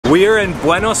We are in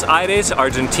Buenos Aires,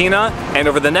 Argentina, and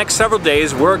over the next several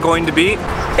days we're going to be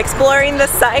exploring the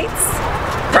sights,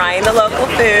 trying the local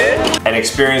food, and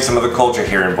experience some of the culture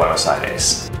here in Buenos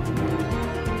Aires.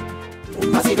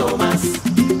 Un pasito más,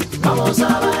 vamos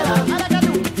a bailar.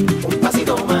 Un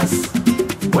pasito más,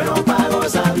 bueno para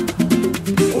gozar.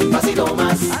 Un pasito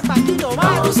más,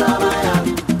 vamos a bailar.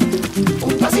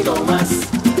 Un pasito más,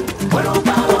 bueno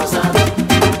para gozar.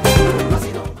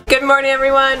 Good morning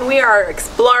everyone, we are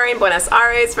exploring Buenos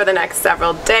Aires for the next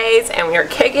several days and we are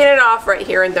kicking it off right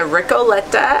here in the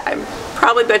Recoleta, I'm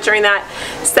probably butchering that,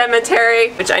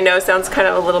 cemetery, which I know sounds kind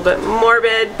of a little bit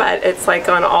morbid, but it's like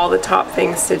on all the top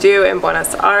things to do in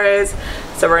Buenos Aires.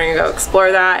 So we're going to go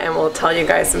explore that and we'll tell you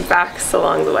guys some facts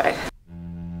along the way.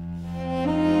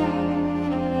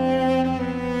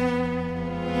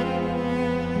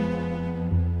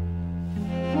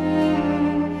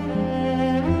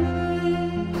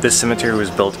 This cemetery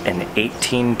was built in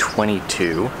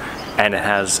 1822 and it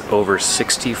has over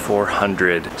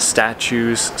 6,400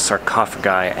 statues,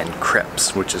 sarcophagi, and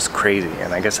crypts, which is crazy.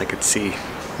 And I guess I could see,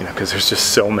 you know, because there's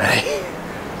just so many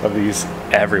of these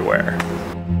everywhere.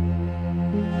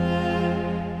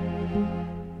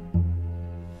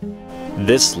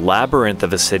 This labyrinth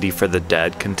of a city for the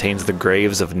dead contains the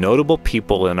graves of notable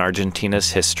people in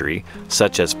Argentina's history,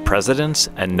 such as presidents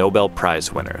and Nobel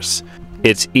Prize winners.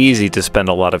 It's easy to spend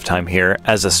a lot of time here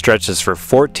as it stretches for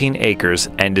 14 acres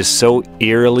and is so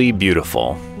eerily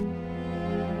beautiful.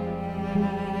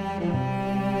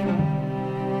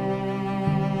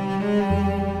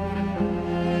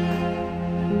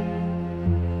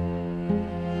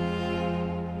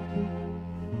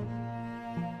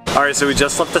 Alright, so we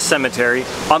just left the cemetery.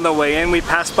 On the way in, we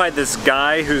passed by this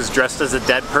guy who's dressed as a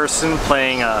dead person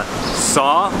playing a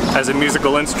saw as a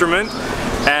musical instrument.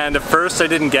 And at first I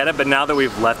didn't get it, but now that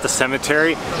we've left the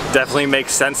cemetery, it definitely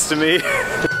makes sense to me.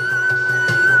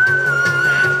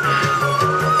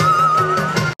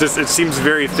 It seems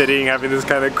very fitting having this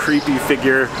kind of creepy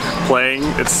figure playing.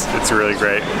 It's really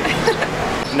great.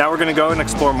 Now we're gonna go and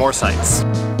explore more sites.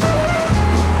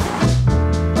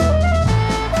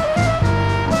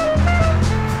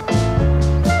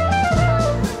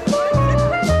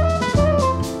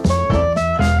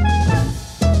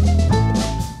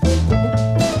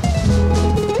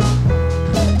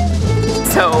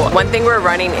 One thing we're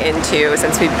running into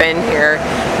since we've been here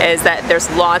is that there's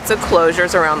lots of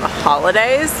closures around the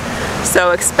holidays.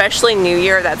 So especially New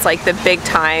Year, that's like the big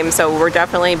time. So we're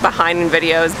definitely behind in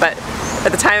videos, but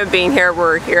at the time of being here,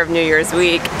 we're here of New Year's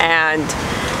week and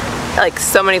like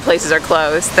so many places are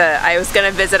closed. I was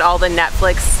gonna visit all the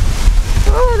Netflix,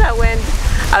 oh that wind.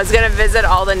 I was gonna visit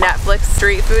all the Netflix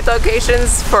street food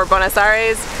locations for Buenos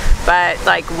Aires, but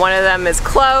like one of them is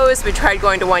closed. We tried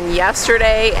going to one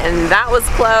yesterday and that was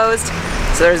closed.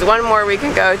 So there's one more we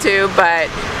can go to, but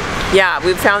yeah,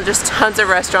 we've found just tons of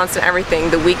restaurants and everything.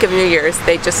 The week of New Year's,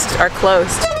 they just are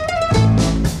closed.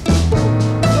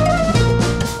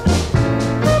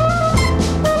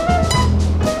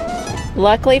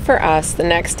 Luckily for us, the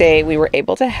next day we were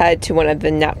able to head to one of the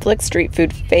Netflix street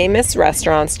food famous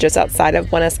restaurants just outside of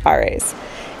Buenos Aires.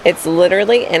 It's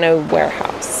literally in a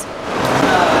warehouse.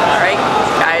 Alright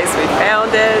guys, we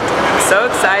found it. I'm so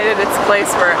excited. It's a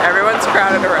place where everyone's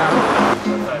crowded around.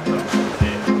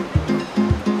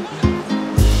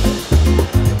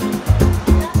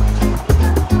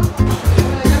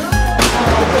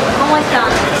 ¿Cómo están?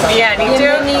 Bien, ¿y tú?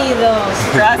 Bienvenidos.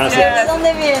 Gracias. ¿De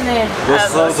dónde vienen? De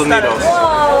Estados Unidos.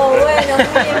 Wow, bueno,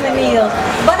 bienvenidos.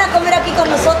 ¿Van a comer aquí con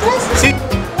nosotras? Sí.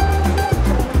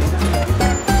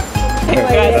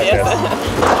 Gracias.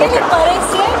 ¿Qué les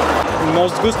parece?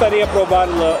 Nos gustaría probar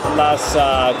las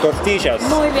tortillas.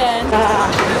 Muy bien.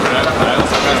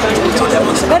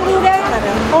 Verdura,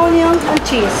 onion and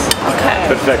cheese. Okay.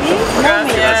 Perfecto.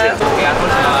 Gracias.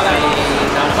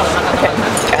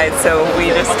 Okay, guys, so we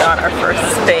just got our first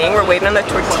thing. We're waiting on the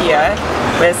tortilla.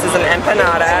 This is an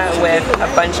empanada with a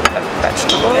bunch of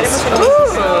vegetables.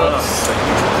 Ooh.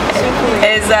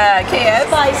 ¿Qué es?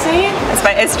 Spicy.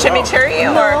 ¿Es chimichurri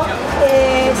No, or?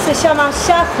 se llama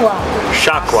shahua.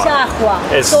 Shakwa. Shahua.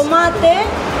 Es- Tomate,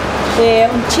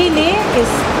 un chili, que es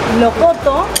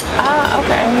locoto. Ah,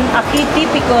 okay. Un ají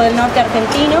típico del norte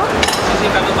argentino.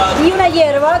 Y una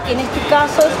hierba, que en este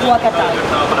caso es huacatay.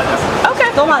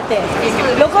 Okay. Tomate,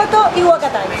 locoto y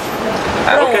huacatay.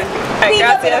 Okay. Hey,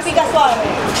 Pica, pero gracias. pica suave.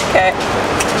 Okay.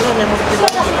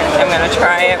 I'm gonna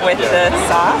try it with the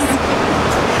sauce.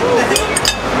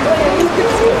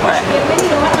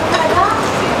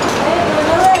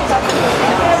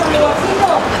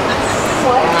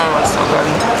 Oh, it's so good.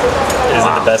 Is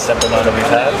it the best empanada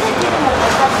we've had?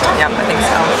 Yeah, I think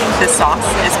so. This sauce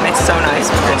is made so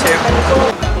nice with it too.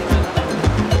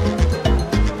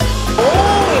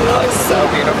 Oh, looks so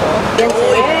beautiful.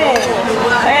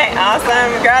 Hey,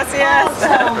 awesome. Gracias.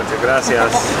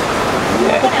 Gracias.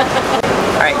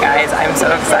 Alright guys, I'm so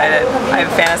excited.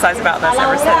 I've fantasized about this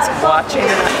ever since watching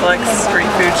the Netflix street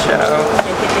food show.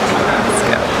 Let's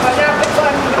go.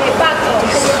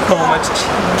 So much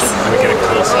cheese. Let me get a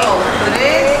close up.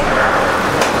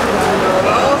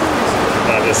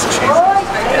 That is cheese.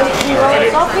 Alright.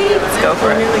 Let's go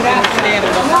for it.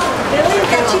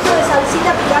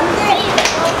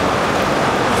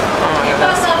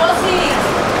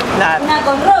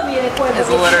 That is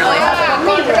literally heaven.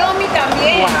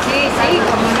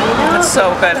 It's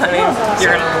so good, honey.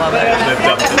 You're gonna love it. Lived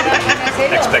up to the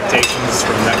expectations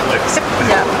from Netflix.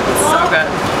 Yeah, it's so good.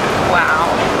 Wow.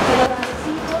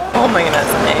 Oh my goodness,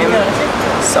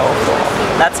 so cool.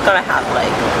 That's gonna have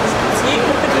like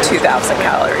 2,000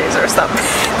 calories or something.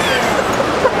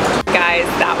 Guys,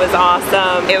 that was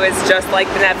awesome. It was just like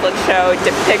the Netflix show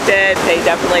depicted. They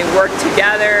definitely work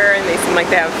together and they seem like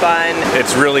they have fun.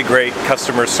 It's really great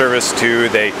customer service too.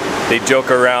 They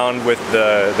joke around with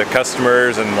the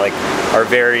customers and like are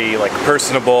very like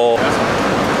personable.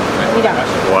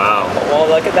 Wow. Well,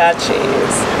 look at that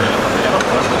cheese.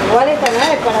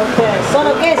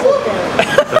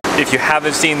 If you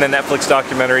haven't seen the Netflix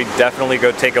documentary, definitely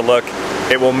go take a look.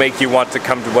 It will make you want to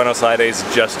come to Buenos Aires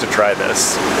just to try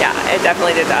this. Yeah, it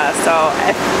definitely did that. So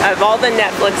of all the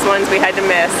Netflix ones we had to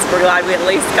miss, we're glad we at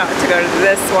least got to go to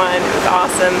this one. It was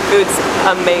awesome. Food's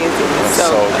amazing.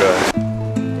 So good.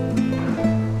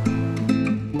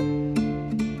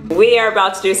 We are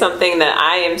about to do something that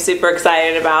I am super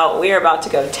excited about. We are about to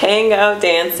go tango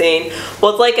dancing.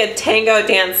 Well, it's like a tango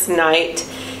dance night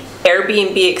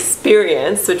Airbnb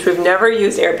experience, which we've never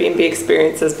used Airbnb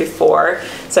experiences before.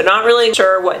 So not really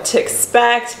sure what to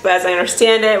expect, but as I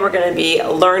understand it, we're gonna be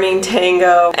learning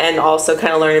tango and also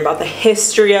kind of learning about the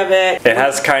history of it. It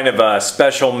has kind of a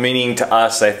special meaning to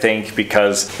us, I think,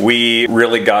 because we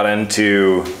really got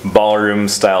into ballroom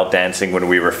style dancing when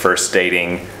we were first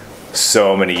dating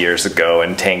so many years ago,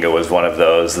 and tango was one of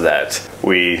those that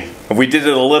we did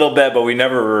it a little bit, but we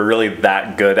never were really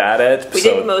that good at it. We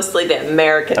did mostly the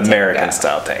American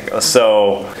style tango.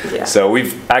 So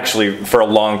we've actually, for a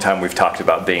long time, we've talked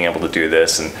about being able to do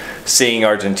this and seeing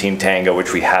Argentine tango,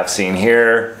 which we have seen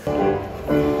here.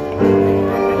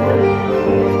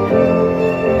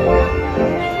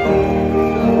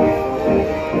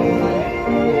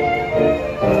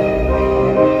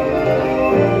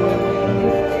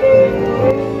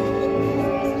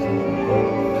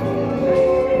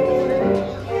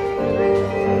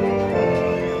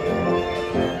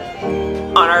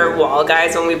 Wall,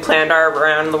 guys, when we planned our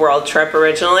around the world trip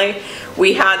originally,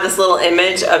 we had this little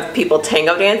image of people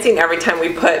tango dancing every time we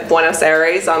put Buenos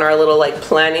Aires on our little like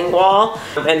planning wall,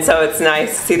 and so it's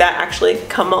nice to see that actually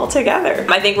come all together.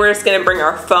 I think we're just gonna bring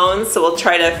our phones, so we'll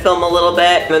try to film a little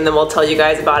bit and then we'll tell you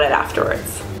guys about it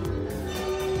afterwards.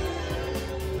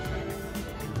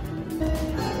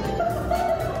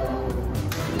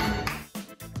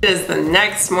 It is the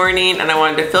next morning and I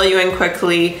wanted to fill you in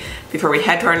quickly before we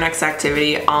head to our next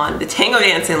activity on the tango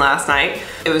dancing last night.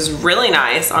 It was really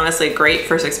nice, honestly, a great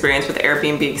first experience with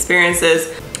Airbnb experiences.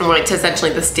 I went to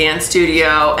essentially this dance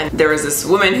studio and there was this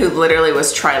woman who literally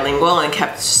was trilingual and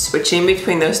kept switching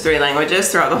between those 3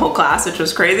 languages throughout the whole class, which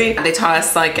was crazy. They taught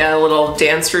us like a little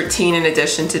dance routine in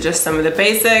addition to just some of the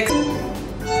basics.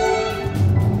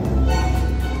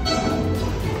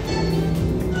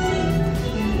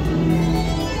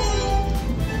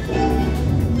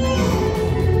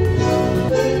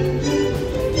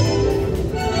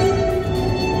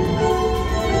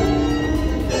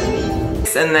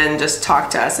 And then just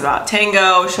talked to us about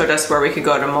tango, showed us where we could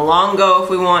go to Milongo if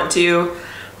we want to.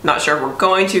 Not sure if we're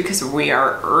going to because we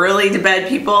are early to bed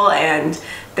people and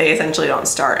they essentially don't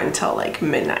start until like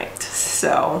midnight.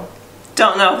 So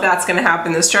don't know if that's gonna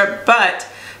happen this trip, but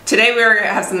today we're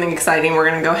gonna have something exciting. We're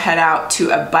gonna go head out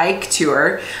to a bike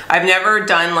tour. I've never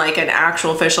done like an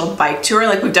actual official bike tour,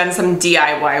 like we've done some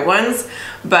DIY ones,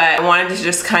 but I wanted to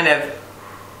just kind of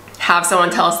have someone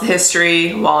tell us the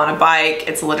history while on a bike.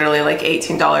 It's literally like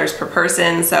 $18 per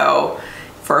person, so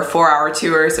for a 4-hour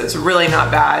tour, so it's really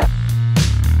not bad.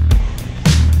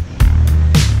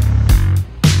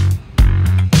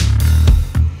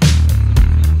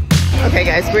 Okay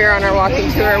guys, we're on our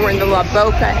walking tour. We're in the La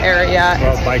Boca area.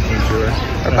 Well, biking tour.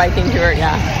 Or biking tour,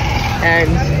 yeah. And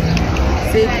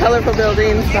see colorful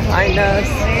buildings behind us.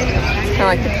 It's kind of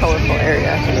like the colorful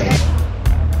area.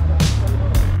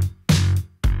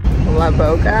 La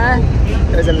Boca.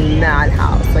 it was a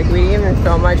madhouse. Like we didn't even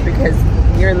film much because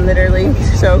you're literally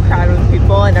so crowded with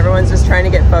people and everyone's just trying to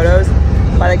get photos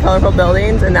by the colorful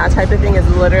buildings, and that type of thing is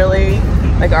literally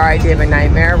like our idea of a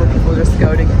nightmare where people just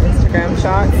go to get Instagram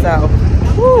shots. So,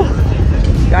 whew,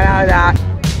 got out of that.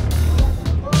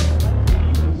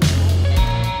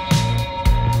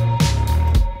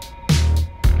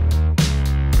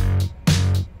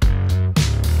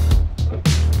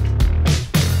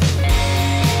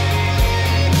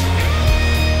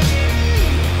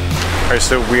 Alright,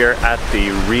 so we are at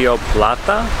the Rio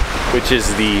Plata, which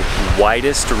is the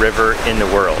widest river in the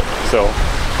world. So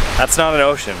that's not an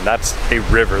ocean, that's a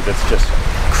river that's just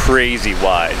crazy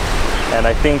wide. And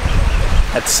I think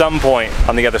at some point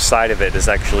on the other side of it is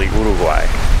actually Uruguay.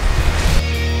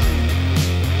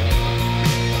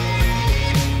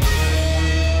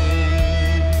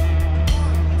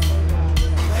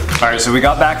 Alright, so we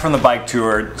got back from the bike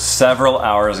tour several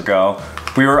hours ago.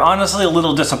 We were honestly a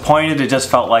little disappointed. It just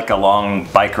felt like a long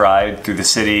bike ride through the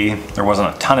city. There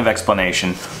wasn't a ton of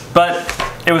explanation, but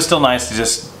it was still nice to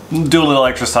just do a little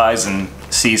exercise and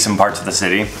see some parts of the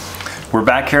city. We're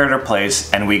back here at our place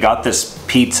and we got this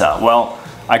pizza. Well,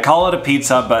 I call it a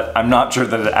pizza, but I'm not sure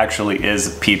that it actually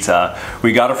is a pizza.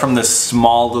 We got it from this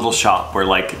small little shop where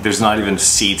like there's not even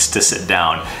seats to sit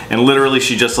down. And literally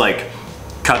she just like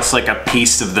cuts like a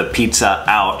piece of the pizza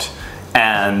out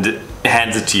and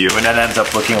hands it to you, and it ends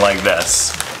up looking like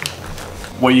this.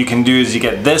 What you can do is you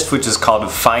get this, which is called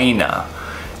faina,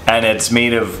 and it's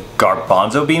made of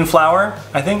garbanzo bean flour,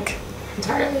 I think.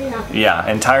 Entirely, yeah.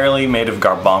 Yeah, entirely made of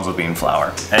garbanzo bean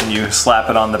flour. And you slap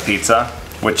it on the pizza,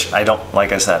 which I don't,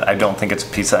 like I said, I don't think it's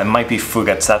pizza. It might be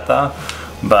fugazzetta,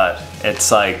 but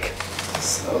it's like,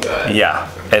 so good. Yeah,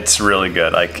 it's really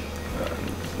good. Like,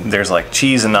 there's like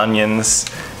cheese and onions,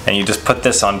 and you just put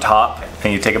this on top,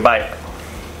 and you take a bite.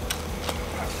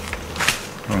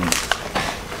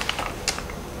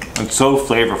 It's so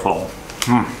flavorful.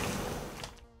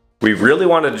 We really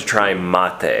wanted to try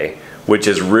mate, which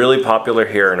is really popular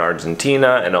here in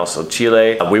Argentina and also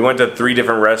Chile. We went to 3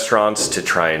 different restaurants to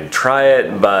try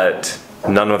it, but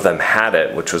none of them had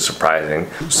it, which was surprising.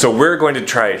 So we're going to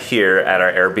try it here at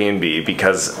our Airbnb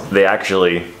because they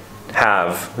actually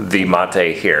have the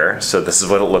mate here. So this is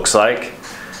what it looks like.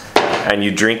 And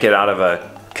you drink it out of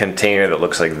a container that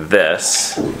looks like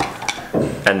this.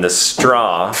 And the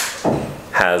straw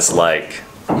has like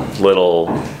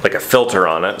like a filter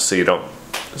on it so you don't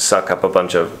suck up a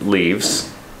bunch of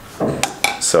leaves.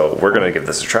 So we're gonna give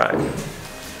this a try.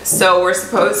 So we're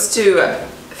supposed to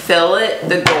fill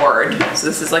the gourd. So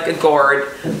this is like a gourd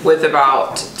with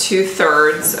about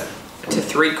 2/3 to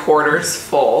 3/4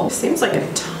 full. Seems like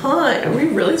a ton. Are we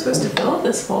really supposed to fill it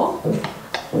this full?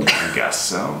 I guess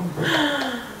so.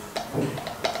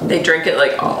 They drink it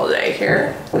like all day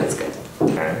here. That's good.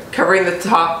 Okay. Covering the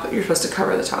top, you're supposed to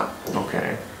cover the top.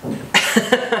 Okay.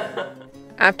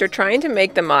 After trying to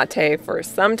make the mate for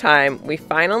some time, we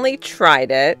finally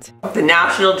tried it. The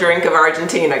national drink of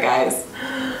Argentina, guys.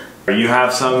 You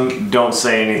have some, don't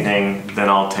say anything, then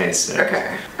I'll taste it.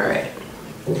 Okay, all right.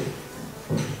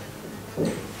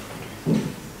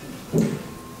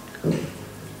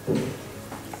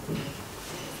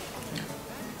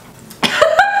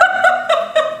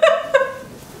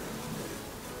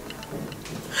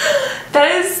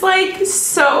 That is like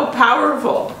so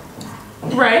powerful,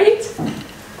 right?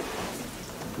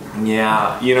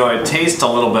 Yeah, you know, it tastes a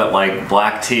little bit like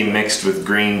black tea mixed with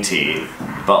green tea,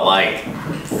 but like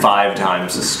 5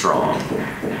 times as strong.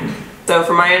 So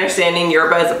from my understanding,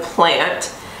 yerba is a plant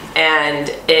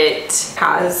and it's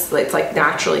like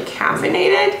naturally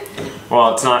caffeinated.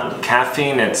 Well, it's not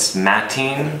caffeine, it's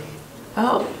matine.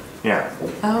 Oh. Yeah.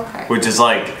 Oh, okay. Which is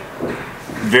like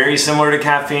very similar to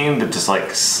caffeine, but just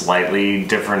like slightly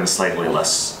different and slightly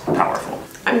less powerful.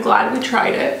 I'm glad we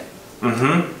tried it.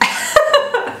 Mm-hmm.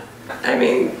 I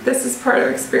mean, this is part of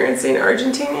experiencing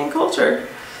Argentinian culture.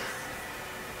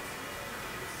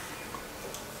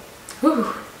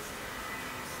 Whew.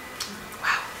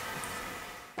 Wow.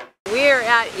 We are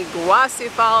at Iguazu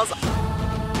Falls.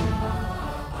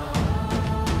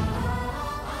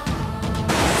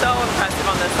 So impressive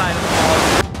on this side of the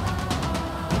falls.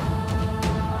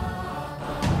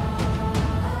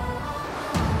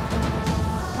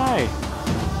 Hi.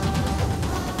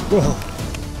 Whoa.